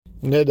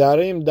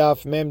Nedarim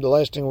Daf Mem, the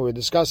last thing we were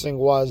discussing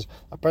was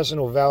a person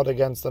who vowed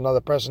against another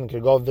person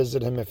could go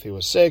visit him if he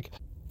was sick.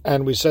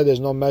 And we said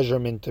there's no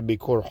measurement to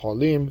Bikur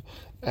Holim.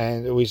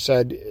 And we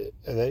said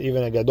that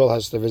even a Gadol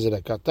has to visit a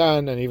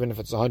Katan, and even if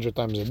it's 100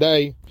 times a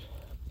day.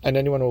 And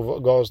anyone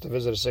who goes to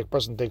visit a sick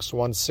person takes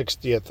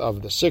 1/60th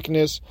of the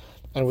sickness.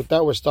 And with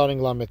that, we're starting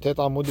Lametet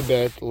Amud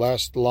Bet,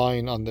 last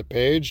line on the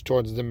page,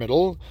 towards the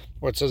middle,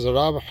 where it says,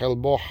 Rav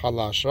Helbo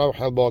Halash. Rav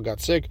Helbo got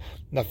sick.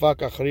 Nafak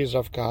Achriz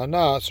Rav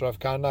Kahana. So Rav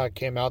Kahana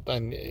came out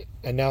and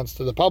announced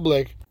to the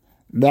public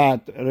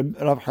that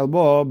Rav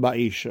Helbo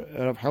Ba'ish,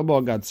 Rav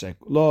Helbo got sick.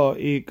 Lo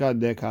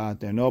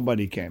ikadekate,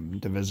 nobody came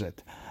to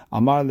visit.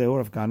 Amar Leu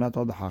Rav Kahana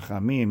told the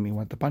Hachamim, he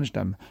went to punish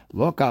them.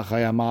 Lo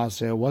kachaya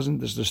maaseh, wasn't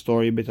this the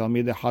story?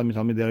 B'talmid echad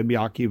mitalmid Rabbi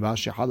Akiva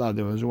shehala.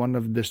 There was one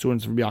of the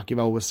students of Rabbi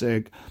Akiva who was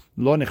sick.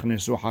 Lo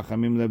nechnesu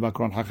Hachamim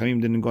lebakron. Hachamim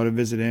didn't go to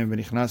visit him.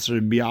 V'nichnas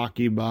Rabbi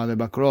Akiva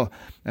lebakro.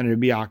 And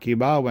Rabbi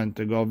Akiva went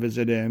to go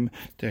visit him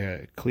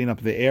to clean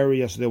up the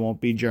area so there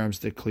won't be germs,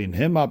 to clean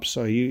him up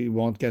so he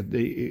won't get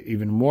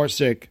even more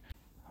sick.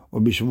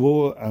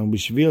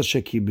 ובשביל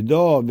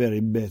שכיבדו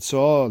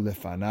וריבצו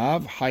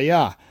לפניו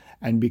חיה.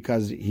 And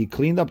because he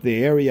cleaned up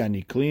the area and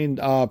he cleaned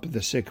up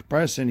the sick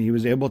person, he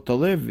was able to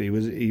live.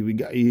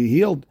 He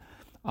healed.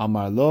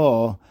 Amar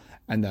lo,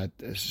 and that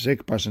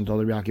sick person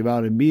told Rabbi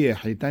Akiva, Rabbi,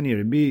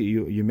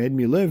 you made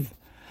me live.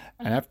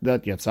 And after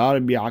that, Yatzar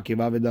Rabbi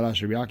Akiva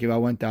v'darash. Rabbi Akiva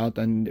went out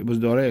and it was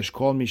doresh.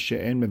 Kol mi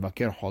she'en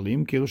mevaker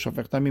holim kilu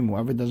shofech tamim.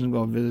 Whoever doesn't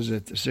go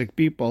visit sick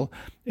people,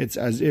 it's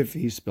as if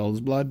he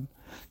spills blood.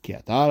 Ki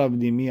atar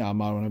avdimi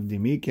amar, when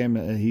avdimi came,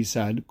 he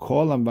said,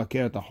 Kol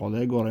amvaker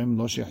ta'chole gorem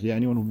lo shechya.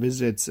 Anyone who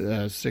visits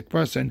a sick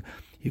person,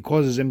 he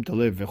causes him to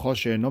live. V'chol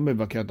she'eno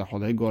mevaker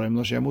ta'chole gorem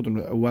lo she'yamut.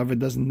 Whoever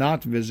does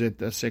not visit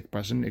a sick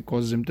person, it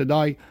causes him to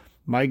die.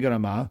 My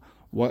grama.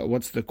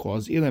 What's the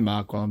cause? If you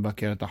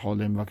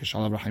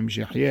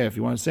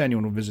want to say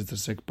anyone who visits a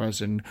sick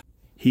person,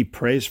 he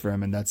prays for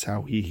him and that's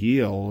how he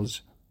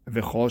heals. And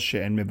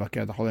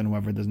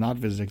whoever does not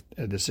visit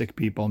the sick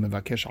people, and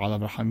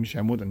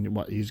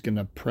he's going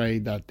to pray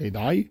that they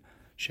die.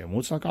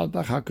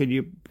 How could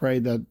you pray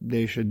that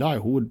they should die?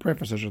 Who would pray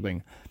for such a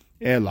thing?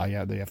 They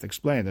have to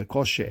explain that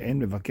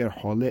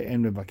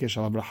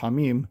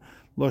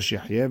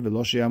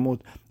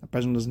a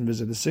person doesn't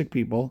visit the sick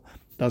people,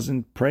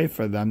 doesn't pray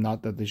for them,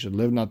 not that they should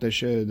live, not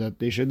that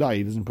they should die.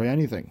 He doesn't pray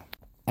anything.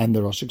 And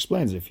the Rosh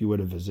explains, if you would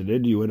have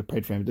visited, you would have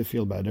prayed for him to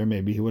feel better,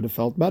 maybe he would have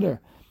felt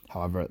better.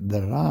 However,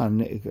 the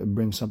Ran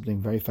brings something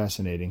very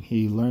fascinating.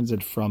 He learns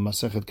it from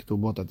Masechet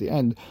Ketubot at the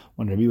end,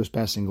 when Rabbi was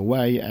passing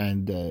away,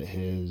 and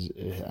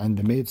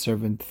the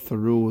maidservant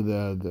threw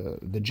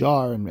the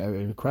jar and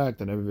it cracked,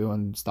 and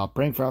everyone stopped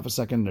praying for half a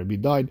second, and Rabbi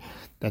died.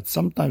 That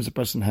sometimes a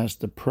person has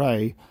to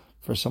pray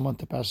for someone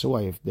to pass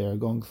away if they're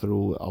going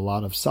through a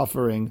lot of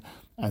suffering,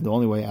 and the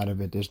only way out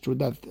of it is through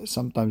death.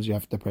 Sometimes you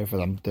have to pray for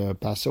them to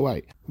pass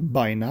away.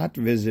 By not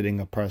visiting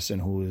a person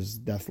who is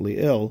deathly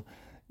ill,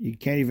 you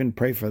can't even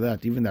pray for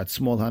that. Even that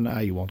small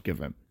hana you won't give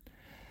him.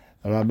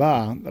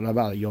 Rabba, the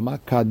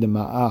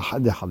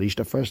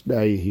first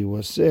day he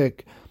was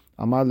sick,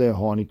 Amar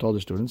lehon, he told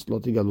the students,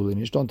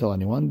 don't tell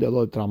anyone, I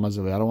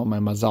don't want my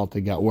mazal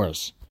to get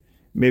worse.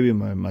 Maybe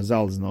my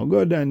mazal is no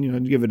good,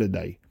 and give it a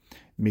day.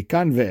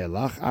 Mikan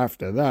ve'elach,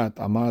 after that,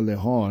 Amar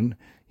lehon,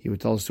 he would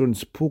tell the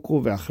students,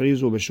 Puku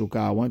ve'achrizu b'shuka,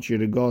 I want you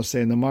to go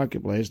say in the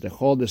marketplace,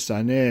 Dechol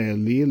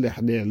desaneh li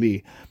lehdeh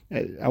li.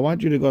 I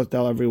want you to go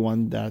tell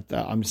everyone that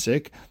I'm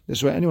sick.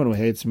 This way anyone who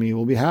hates me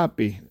will be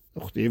happy.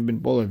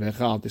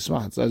 It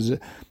says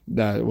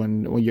that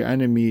when your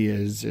enemy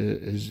is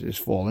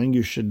falling,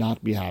 you should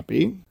not be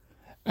happy.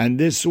 And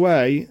this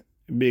way,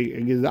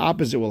 the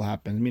opposite will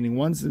happen, meaning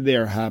once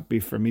they're happy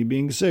for me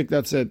being sick,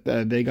 that's it.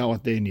 They got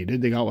what they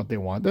needed, they got what they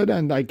wanted,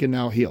 and I can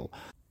now heal.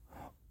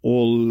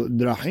 Ul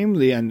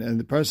drahimli, and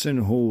the person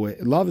who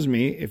loves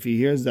me, if he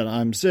hears that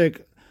I'm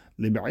sick,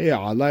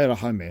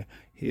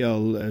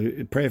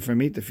 he'll pray for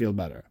me to feel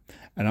better.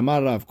 And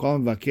Amar Rav,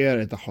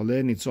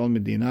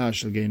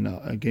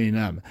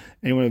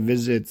 anyone who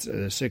visits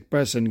a sick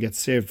person gets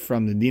saved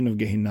from the din of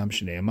Gehinam.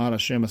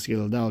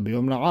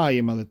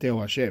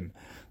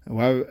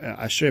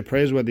 Asher,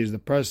 praiseworthy is the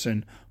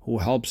person who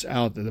helps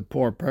out the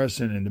poor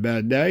person in the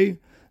bad day.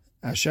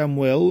 Hashem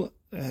will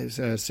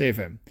save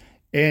him.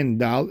 En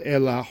dal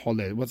ela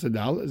choled. What's a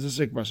dal? It's a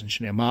sick person.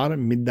 Shneimar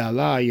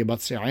midala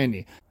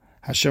yebatse'eni.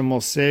 Hashem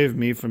will save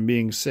me from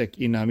being sick.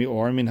 Inami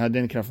or min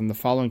hadenkra. From the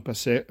following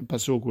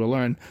pasuk we'll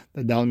learn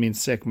that dal means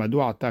sick.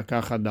 Madu ata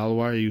kacha dal.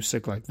 Why are you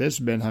sick like this?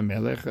 Ben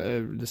hamelech,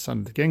 the son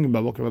of the king.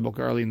 Babokar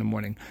early in the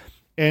morning.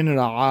 En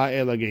ra'a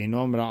ela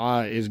geinom.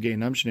 Ra'a is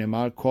geinam.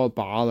 Shneimar kol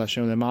pa'al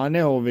Hashem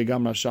lema'anehu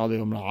v'gam rasha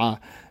le'um ra'a.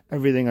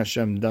 Everything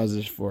Hashem does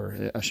is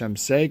for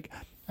Hashem's sake,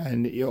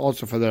 and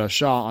also for the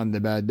rasha on the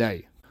bad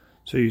day.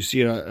 So you see,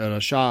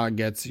 Rasha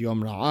gets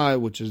Yom Ra'ah,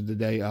 which is the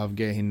day of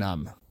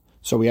Gehinam.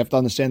 So we have to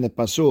understand the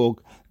pasuk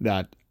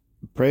that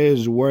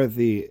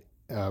praiseworthy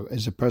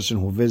is a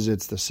person who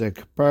visits the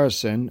sick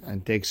person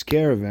and takes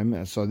care of him.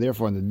 And so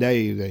therefore, on the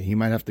day that he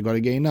might have to go to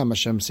Gehinam,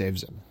 Hashem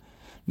saves him.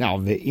 Now,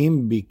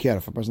 ve'im biker,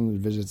 if a person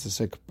visits a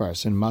sick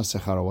person,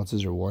 masecharo, what's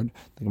his reward?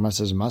 The Gemara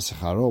says,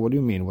 masecharo, what do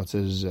you mean? What's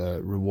his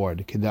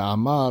reward? Kida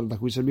amar,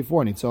 like we said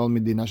before, nitzol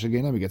midina shel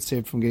he gets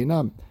saved from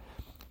Geinam.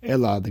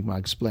 Ella, the Gemara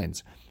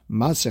explains,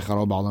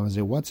 masecharo ba'olam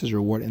hazeh, what's his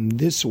reward in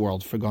this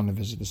world for going to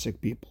visit the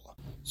sick people?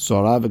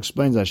 So Rav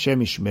explains, Hashem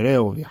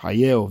yishmereu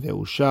v'chayeu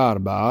ve'ushar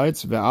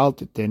ba'aretz ve'al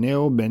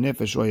titeneu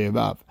b'nefesh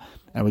oyevav.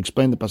 And we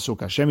explain the pasuk,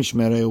 Hashem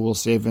yishmereu will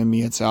save him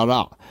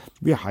miyetzara.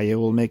 V'chayeu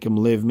will make him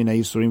live mina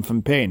yisurim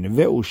from pain.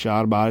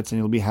 Ve'ushar ba'aretz, and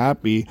he'll be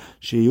happy.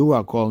 Sheyu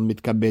hakol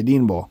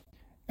mitkabedin bo.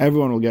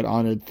 Everyone will get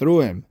honored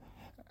through him.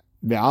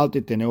 Ve'al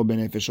titeneu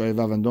b'nefesh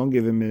oyevav, and don't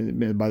give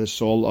him by the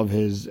soul of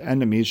his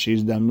enemies.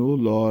 She's damnu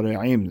lo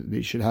re'im.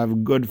 They should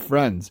have good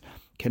friends.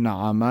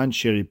 Naaman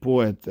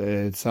shiripu et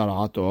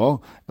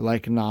tzarato,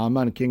 like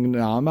Naaman, King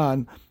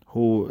Naaman,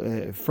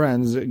 who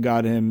friends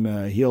got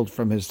him healed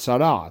from his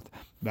tzarat.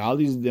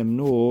 V'alis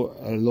demnu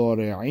lo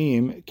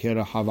re'im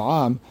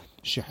kerahav'am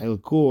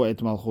shehilku et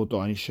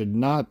malchuto, and he should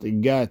not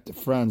get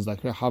friends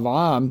like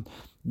Rehav'am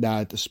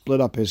that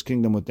split up his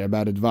kingdom with their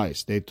bad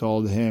advice. They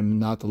told him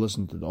not to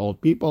listen to the old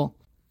people,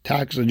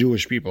 tax the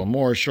Jewish people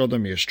more, show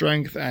them your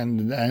strength, and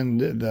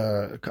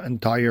the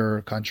entire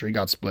country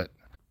got split.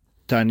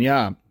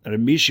 Tanya,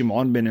 Rabbi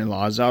Shimon ben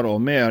Elazar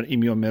Omer,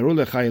 Im yomeru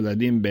lecha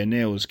yeladim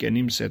benei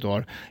uzkenim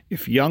setor,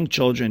 if young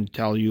children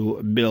tell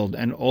you build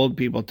and old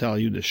people tell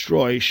you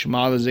destroy,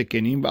 shma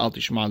lezekenim v'al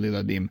tishma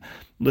leladim.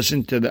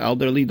 Listen to the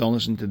elderly, don't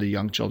listen to the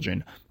young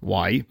children.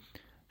 Why?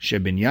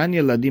 Shebinyan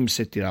yeladim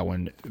setira,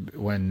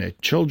 when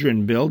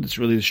children build, it's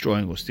really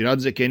destroying.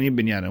 Ustirat zekenim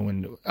binyan,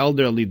 when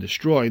elderly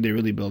destroy, they're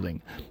really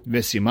building.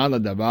 Vesiman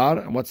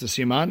ladavar, what's the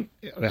siman?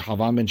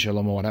 Rehavam ben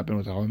Shlomo. What happened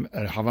with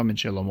Rehavam ben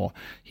Shlomo?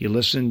 He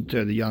listened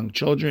to the young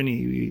children,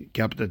 he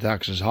kept the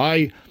taxes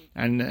high,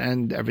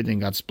 and everything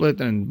got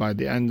split, and by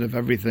the end of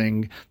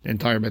everything, the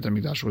entire Beit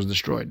HaMikdash was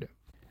destroyed.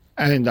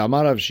 And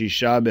Amarav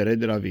Shisha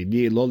Bered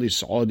Ravidi Lo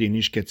Lis'odi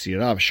Nish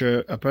Ketzirav.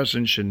 Sure, a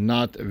person should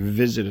not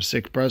visit a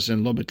sick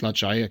person. Lo Bitlat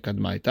Shaya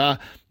Kadmaita,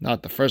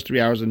 not the first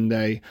 3 hours of the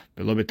day.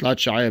 Lo Bitlat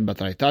Shaya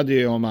Batraita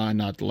Diyoma,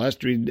 not the last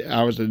 3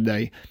 hours of the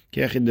day.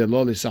 Kechid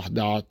Lo Lisach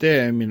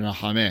Da'ate Min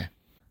Rahameh.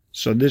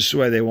 So this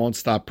way they won't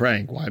stop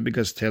praying. Why?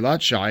 Because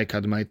Telat Shai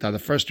Kadmaita, the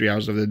first 3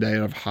 hours of the day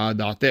of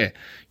Hadate.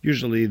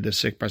 Usually the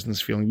sick person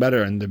is feeling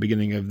better in the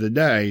beginning of the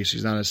day.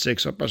 She's not as sick,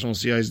 so a person will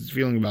see he's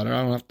feeling better.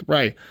 I don't have to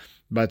pray.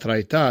 But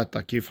Raita,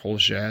 Takif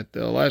Holshet,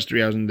 the last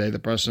 3 hours of the day, the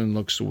person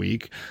looks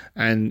weak,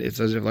 and it's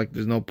as if like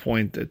there's no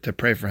point to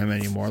pray for him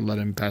anymore, let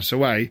him pass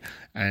away,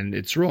 and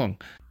it's wrong.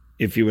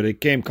 If he would have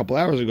came a couple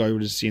hours ago, he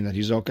would have seen that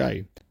he's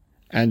okay.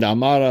 And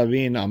Amar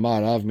Avin,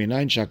 Amar Av,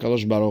 Minayin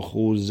Shakadosh Baruch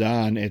Hu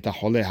Zan et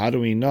HaCholeh. How do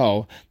we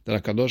know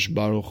that HaKadosh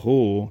Baruch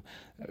Hu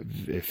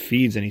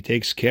feeds and he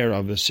takes care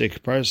of the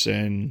sick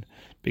person?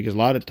 Because a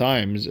lot of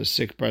times a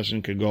sick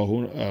person could go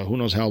who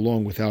knows how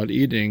long without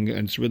eating,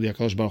 and it's really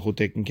HaKadosh Baruch Hu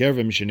taking care of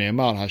him.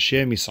 Shneimar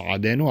Hashem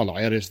Yis'adenu al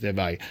Eretz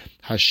Devai.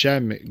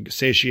 Hashem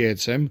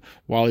satiates him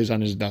while he's on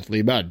his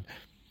deathly bed.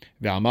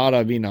 Ve'amar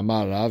Avin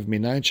Amar Rav,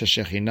 Minayin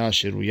sheshechina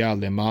shiruya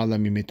lemala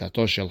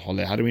mimitato shel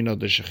choleh. How do we know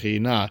the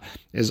Shekhinah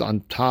is on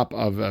top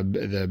of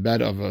the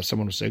bed of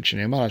someone who's sick?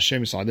 Shneimar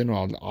Hashem Yis'adenu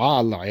al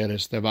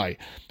Eretz Devai.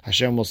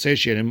 Hashem will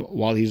satiate him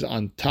while he's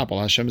on top.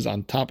 While Hashem is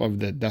on top of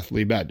the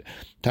deathly bed.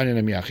 Tanya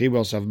Namiyachi, we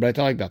also have a breita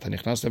like that.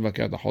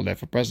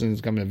 If a person is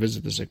coming to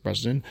visit the sick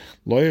person,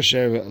 a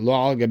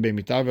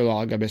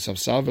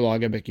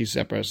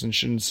person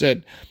shouldn't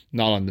sit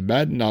not on the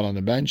bed, not on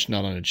the bench,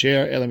 not on a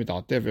chair.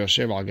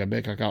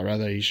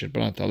 Rather, he should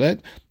put on a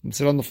talit and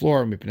sit on the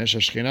floor. Because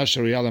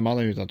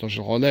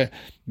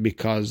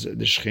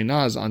the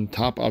Shekhinah is on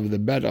top of the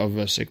bed of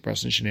a sick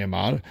person.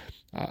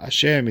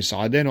 Hashem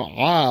Yis'adenu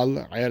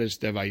al Eretz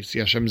Devai. You see,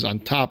 Hashem is on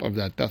top of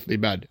that deathly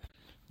bed.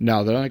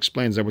 Now, the Ran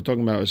explains that we're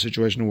talking about a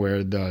situation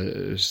where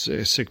the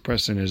sick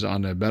person is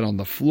on a bed on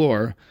the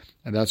floor,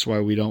 and that's why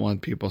we don't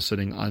want people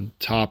sitting on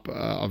top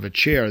of a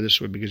chair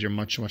this way, because you're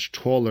much, much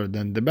taller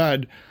than the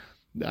bed,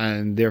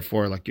 and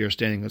therefore, like you're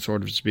standing,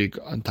 sort of speak,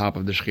 on top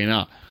of the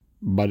Shekhinah.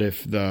 But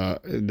if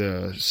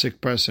the sick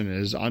person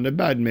is on the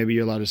bed, maybe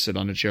you're allowed to sit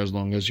on a chair as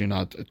long as you're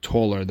not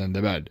taller than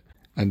the bed.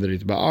 And the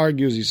Ritba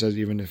argues, he says,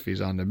 even if he's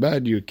on the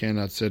bed, you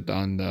cannot sit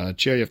on the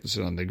chair, you have to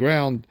sit on the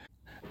ground.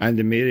 And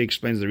the Meiri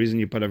explains the reason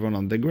you put everyone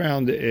on the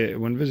ground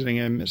when visiting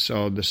him,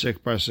 so the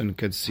sick person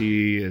could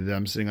see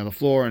them sitting on the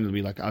floor, and it'll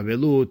be like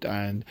Avelut,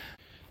 and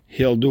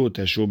he'll do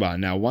Teshubah.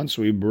 Now, once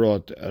we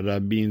brought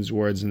Rabin's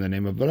words in the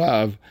name of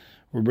Rav,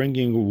 we're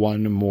bringing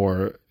one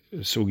more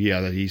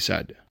sugya that he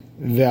said.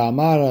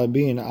 Ve'amar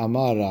Rabin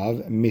Amar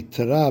Rav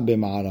mitra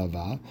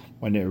b'ma'arava.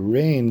 When it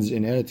rains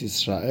in Eretz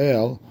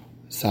Yisrael,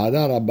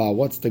 Sa'adar Rabba,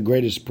 what's the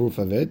greatest proof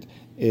of it?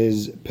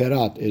 Is the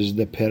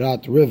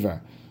Perat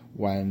River.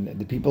 When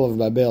the people of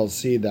Babel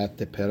see that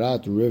the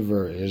Perat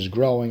River is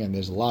growing and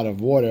there's a lot of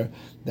water,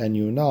 then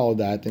you know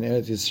that in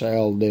Eretz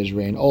Yisrael there's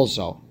rain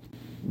also.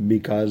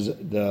 Because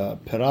the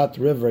Perat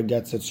River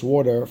gets its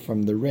water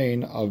from the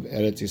rain of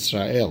Eretz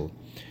Yisrael.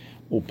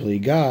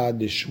 Upliga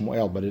de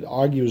Shmuel, but it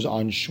argues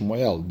on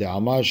Shmuel. De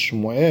Amar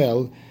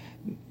Shmuel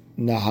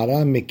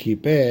Nahara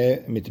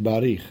mikipe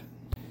mitbarich.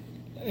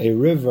 A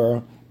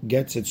river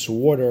gets its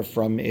water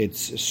from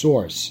its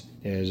source.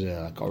 There's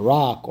like a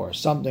rock or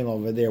something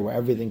over there where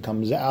everything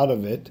comes out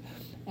of it,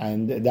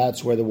 and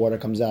that's where the water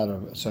comes out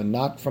of. So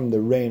not from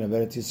the rain of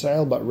Eretz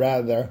Yisrael, but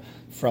rather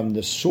from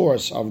the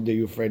source of the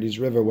Euphrates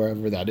River,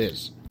 wherever that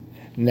is.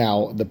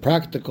 Now, the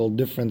practical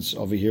difference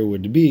over here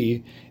would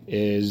be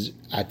is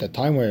at the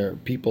time where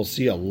people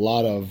see a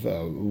lot of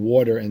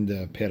water in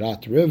the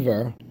Perat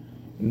River,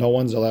 no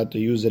one's allowed to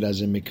use it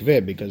as a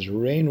mikveh, because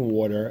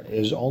rainwater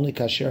is only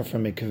kasher for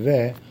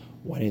mikveh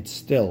when it's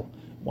still.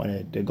 When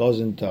it goes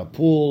into a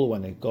pool,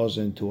 when it goes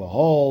into a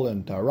hole,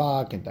 into a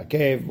rock, into a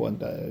cave,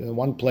 in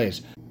one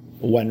place.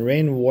 When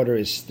rainwater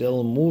is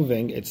still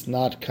moving, it's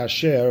not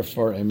kasher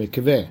for a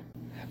mikveh.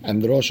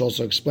 And the Rosh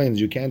also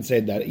explains, you can't say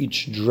that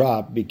each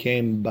drop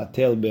became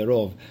batel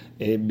berov.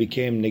 It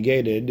became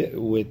negated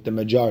with the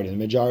majority. The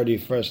majority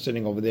first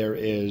sitting over there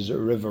is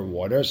river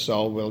water,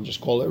 so we'll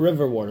just call it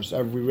river water. So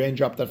every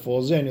raindrop that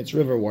falls in, it's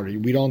river water.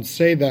 We don't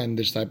say that in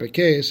this type of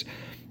case,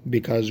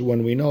 because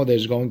when we know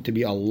there's going to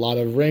be a lot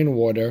of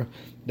rainwater,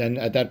 then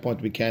at that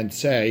point we can't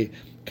say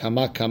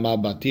kama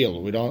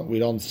batil. We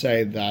don't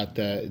say that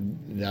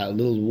that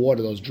little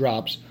water, those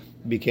drops,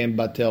 became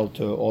batil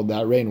to all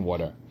that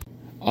rainwater.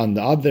 On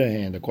the other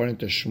hand, according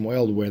to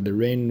Shmuel, where the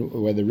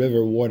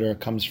river water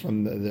comes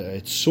from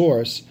its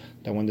source,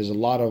 that when there's a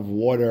lot of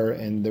water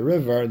in the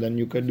river, then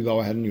you could go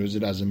ahead and use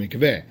it as a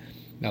mikveh.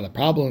 Now the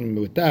problem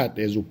with that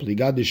is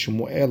upligad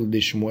Shmuel.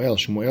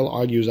 Shmuel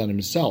argues on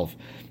himself.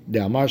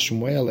 De'amar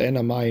Shmuel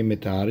enamai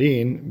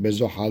mitarin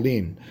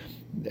bezohalin.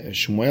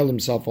 Shmuel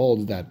himself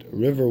holds that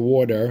river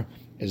water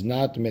is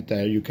not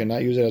mitar. You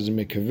cannot use it as a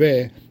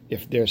mikveh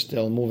if they're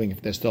still moving,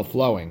 if they're still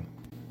flowing.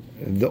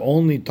 The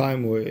only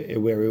time where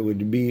it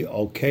would be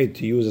okay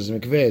to use as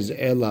mikveh is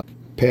ela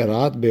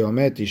perat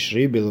beomet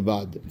tishri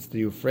bilbad. It's the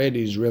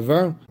Euphrates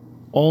River,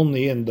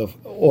 only in the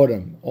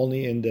autumn,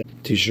 only in the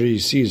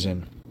Tishri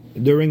season.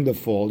 During the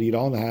fall, you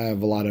don't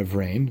have a lot of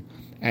rain,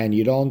 and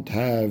you don't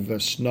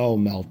have snow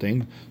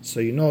melting, so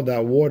you know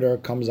that water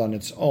comes on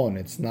its own.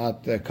 It's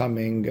not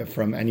coming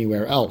from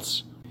anywhere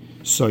else.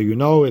 So you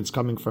know it's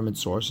coming from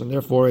its source, and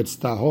therefore it's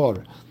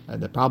tahor.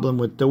 The problem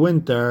with the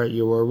winter,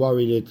 you were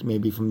worried it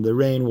maybe from the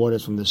rain, water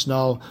from the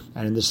snow,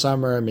 and in the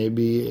summer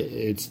maybe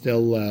it's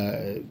still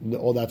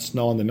all that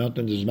snow on the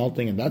mountains is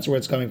melting, and that's where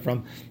it's coming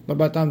from. But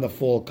by the time the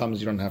fall comes,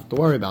 you don't have to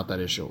worry about that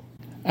issue.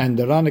 And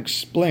the Ran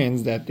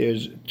explains that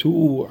there's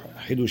two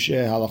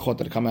hidushei halachot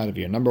that come out of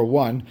here. Number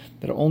one,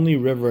 that only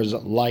rivers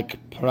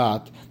like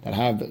Prat that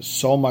have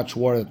so much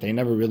water that they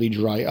never really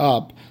dry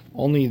up,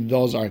 only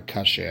those are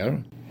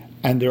kasher.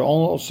 And they're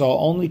also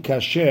only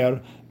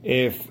kasher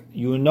if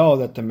you know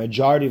that the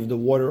majority of the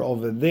water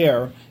over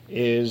there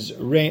is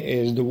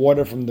the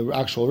water from the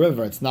actual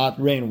river. It's not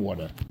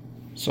rainwater.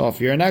 So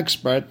if you're an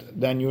expert,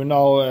 then you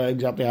know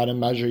exactly how to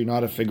measure. You know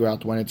how to figure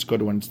out when it's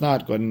good, when it's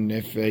not good. And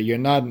if you're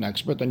not an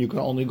expert, then you can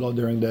only go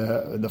during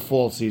the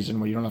fall season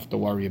where you don't have to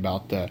worry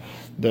about the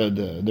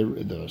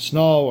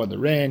snow or the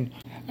rain.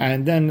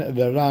 And then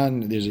the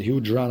Ran, there's a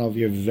huge Ran over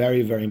here,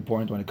 very, very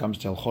important when it comes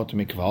to Hilchot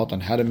Mikvaot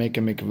and how to make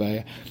a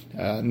mikveh.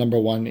 Number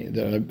one,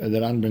 the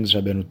Ran brings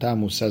Rabbeinu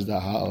Tam, who says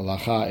that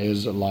halacha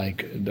is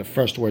like the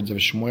first words of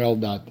Shmuel,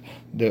 that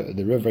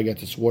the river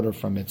gets its water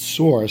from its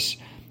source,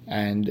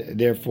 and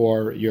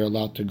therefore you're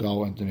allowed to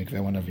go into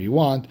mikveh whenever you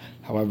want.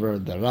 However,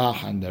 the Rah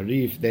and the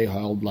Rif, they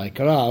held like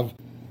Rav,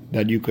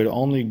 that you could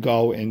only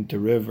go into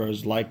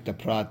rivers like the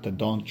Prat that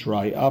don't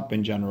dry up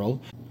in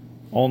general,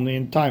 only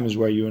in times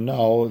where you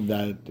know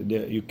that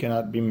you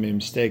cannot be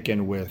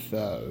mistaken with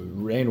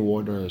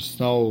rainwater,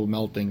 snow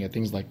melting, and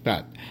things like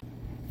that.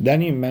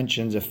 Then he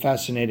mentions a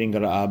fascinating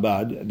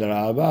Ra'abad. The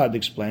Ra'abad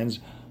explains,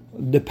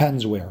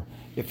 depends where.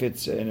 If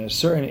it's in a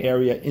certain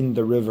area in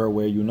the river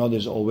where you know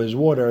there's always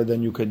water,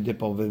 then you could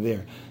dip over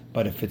there.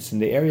 But if it's in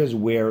the areas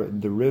where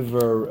the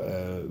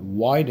river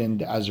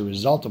widened as a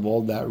result of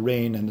all that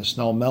rain and the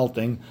snow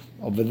melting,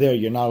 over there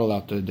you're not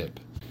allowed to dip.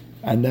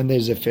 And then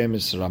there's a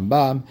famous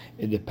Rambam.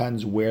 It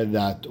depends where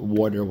that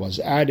water was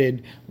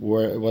added.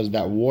 Where was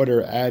that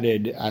water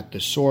added at the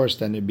source,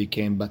 then it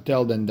became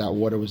batel, then that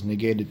water was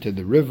negated to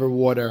the river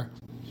water.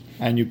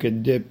 And you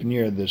could dip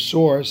near the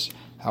source.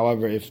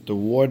 However, if the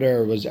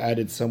water was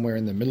added somewhere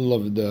in the middle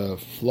of the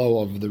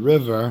flow of the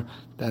river,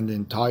 then the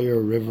entire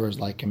river is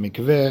like a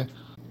mikveh.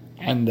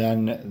 And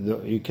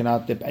then you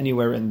cannot dip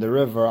anywhere in the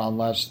river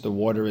unless the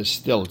water is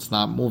still, it's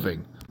not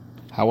moving.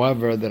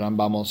 However, the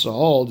Rambam also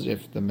holds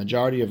if the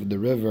majority of the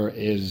river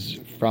is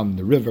from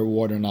the river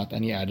water, not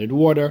any added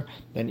water,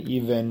 then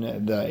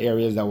even the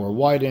areas that were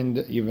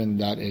widened, even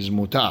that is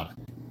mutar.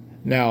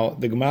 Now,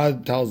 the Gemara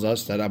tells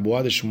us that Abu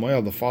Ad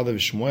Shmuel, the father of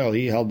Shmuel,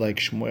 he held like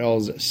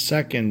Shmuel's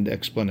second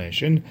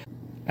explanation,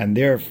 and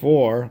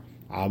therefore,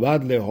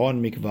 Abad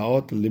lehon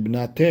mikvaot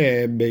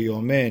libnate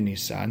beyome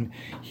Nisan,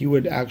 he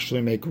would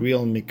actually make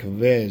real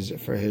mikvehs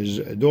for his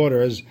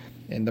daughters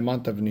in the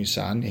month of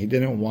Nisan. He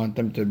didn't want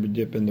them to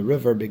dip in the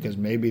river because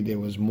maybe there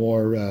was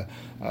more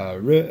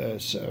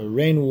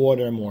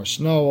rainwater, more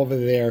snow over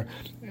there.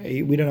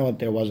 We don't know what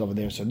there was over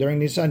there. So during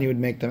Nisan, he would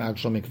make them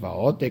actual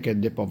mikvaot. They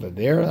could dip over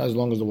there as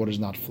long as the water is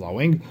not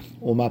flowing.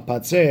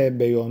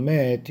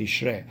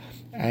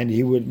 And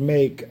he would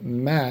make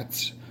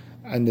mats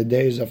on the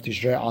days of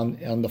Tishrei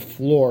on the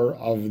floor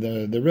of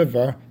the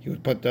river. He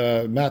would put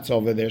the mats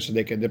over there so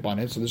they could dip on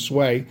it. So this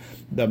way,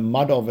 the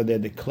mud over there,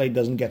 the clay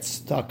doesn't get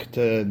stuck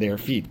to their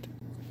feet.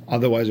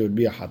 Otherwise, it would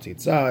be a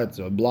hatzitza. It's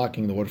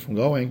blocking the water from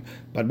going.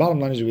 But bottom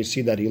line is we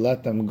see that he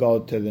let them go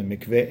to the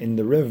mikveh in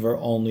the river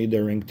only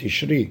during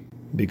Tishri,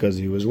 because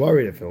he was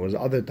worried if it was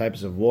other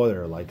types of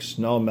water, like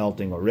snow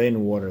melting or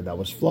rainwater that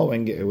was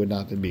flowing, it would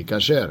not be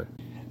kasher.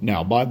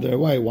 Now, by the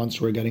way, once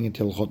we're getting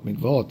into Hilchot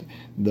Mikvot,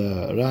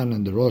 the Ran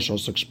and the Rosh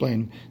also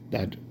explain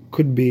that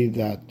could be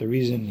that the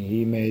reason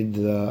he made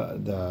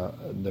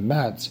the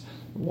mats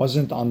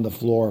wasn't on the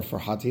floor for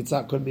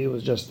Hatzitza, could be it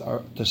was just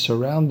to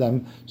surround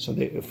them for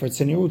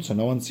tzeniut, so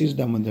no one sees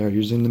them when they're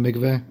using the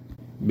mikveh.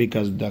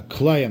 Because the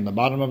clay on the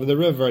bottom of the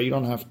river, you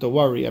don't have to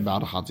worry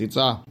about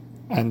Hatzitza.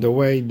 And the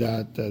way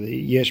that the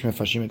Yesh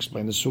Mefashim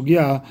explained the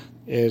Sugya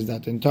is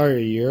that the entire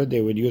year they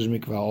would use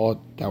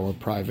mikvaot that were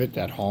private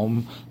at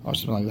home or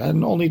something like that,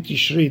 and only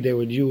Tishri they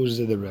would use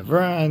the river,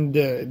 and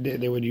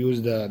they would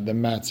use the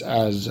mats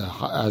as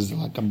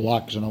like a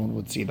block so no one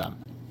would see them.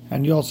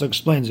 And he also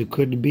explains it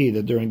could be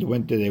that during the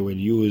winter they would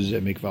use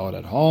a mikvaot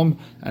at home,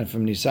 and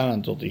from Nisan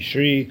until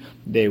Tishri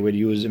they would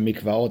use a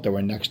mikvaot that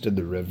were next to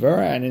the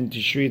river, and in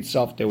Tishri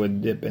itself they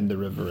would dip in the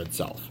river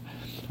itself.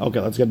 Okay,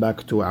 let's get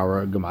back to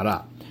our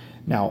Gemara.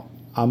 Now,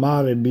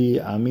 Amar Rabbi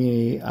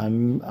Ami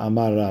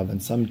Amar Rav,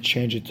 and some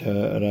change it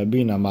to Rabbi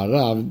Amar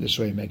Rav. This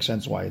way it makes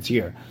sense why it's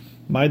here.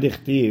 My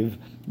dichtiv,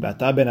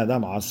 V'ata ben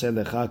Adam aseh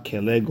lecha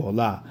kele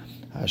gola.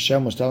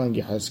 Hashem was telling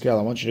Yehezkel,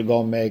 I want you to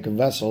go make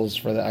vessels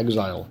for the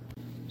exile.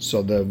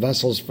 So the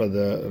vessels for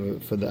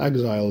the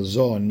exile,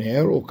 zo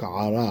ner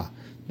uka'ara.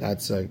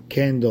 That's a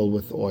candle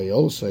with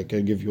oil, so it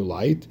could give you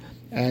light,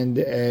 and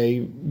a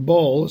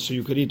bowl so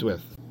you could eat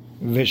with.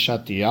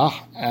 Vishatiach,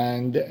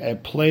 and a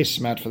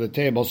placemat for the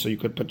table so you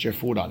could put your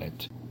food on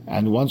it.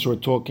 And once we're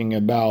talking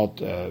about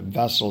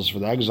vessels for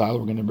the exile,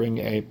 we're going to bring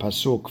a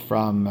pasuk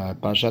from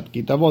Parashat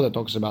Ki Tavo that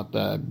talks about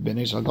the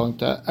Bnei Yisrael going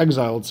to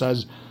exile. It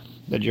says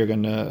that you're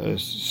going to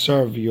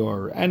serve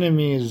your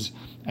enemies,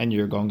 and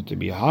you're going to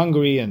be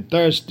hungry and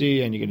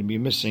thirsty, and you're going to be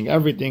missing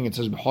everything. It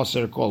says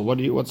Hoser Kol.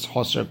 What's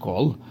Hoser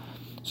Kol?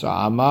 So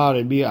Amar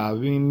Rabbi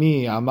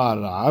Avimi Amar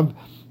Rav.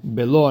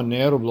 Below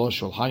ner, below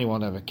shulchan, you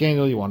want to have a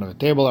candle, you want to have a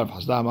table. Rav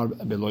Hasda Amar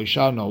below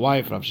isha, no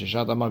wife. Rav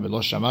Shishat Amar below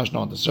shamash,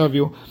 no one to serve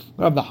you.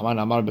 Rav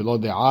Nachman Amar below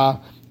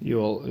de'ah,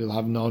 you'll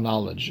have no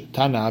knowledge.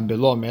 Tana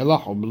below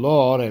melach or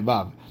below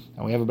revav.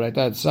 And we have a braita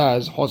that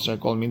says hoser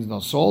kol means no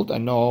salt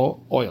and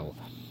no oil,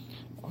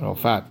 no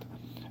fat.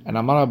 And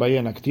Amar Abaye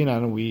and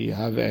Aktinan, we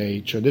have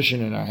a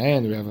tradition in our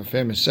hand. We have a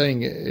famous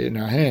saying in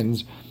our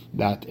hands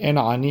that en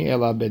ani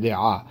ela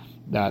bede'ah,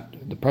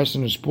 that the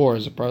person who's poor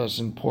is a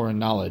person poor in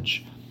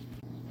knowledge.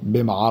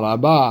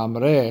 B'ma'araba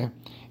amre,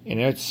 in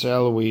Eretz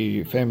Yisrael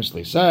we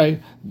famously say,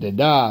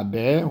 Deda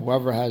be,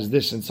 whoever has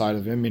this inside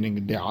of him,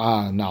 meaning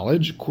de'ah,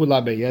 knowledge,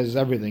 kula be, he has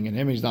everything in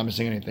him, he's not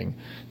missing anything.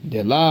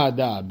 Dela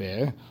da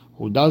be,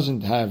 who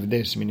doesn't have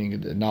this, meaning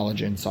the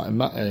knowledge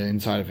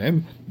inside of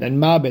him, then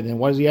ma be, then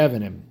what does he have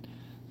in him?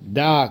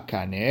 Da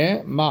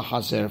kane ma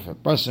haser. If a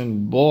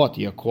person bought,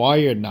 he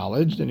acquired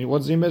knowledge, then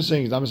what's he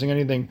missing? He's not missing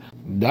anything.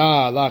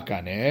 Da la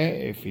kane.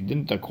 If he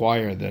didn't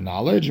acquire the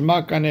knowledge,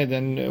 ma kane,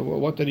 then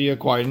what did he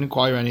acquire? He didn't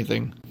acquire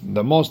anything.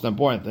 The most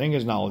important thing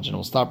is knowledge, and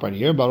we'll stop right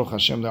here. Baruch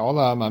Hashem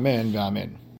le'olam. Amen v'amen.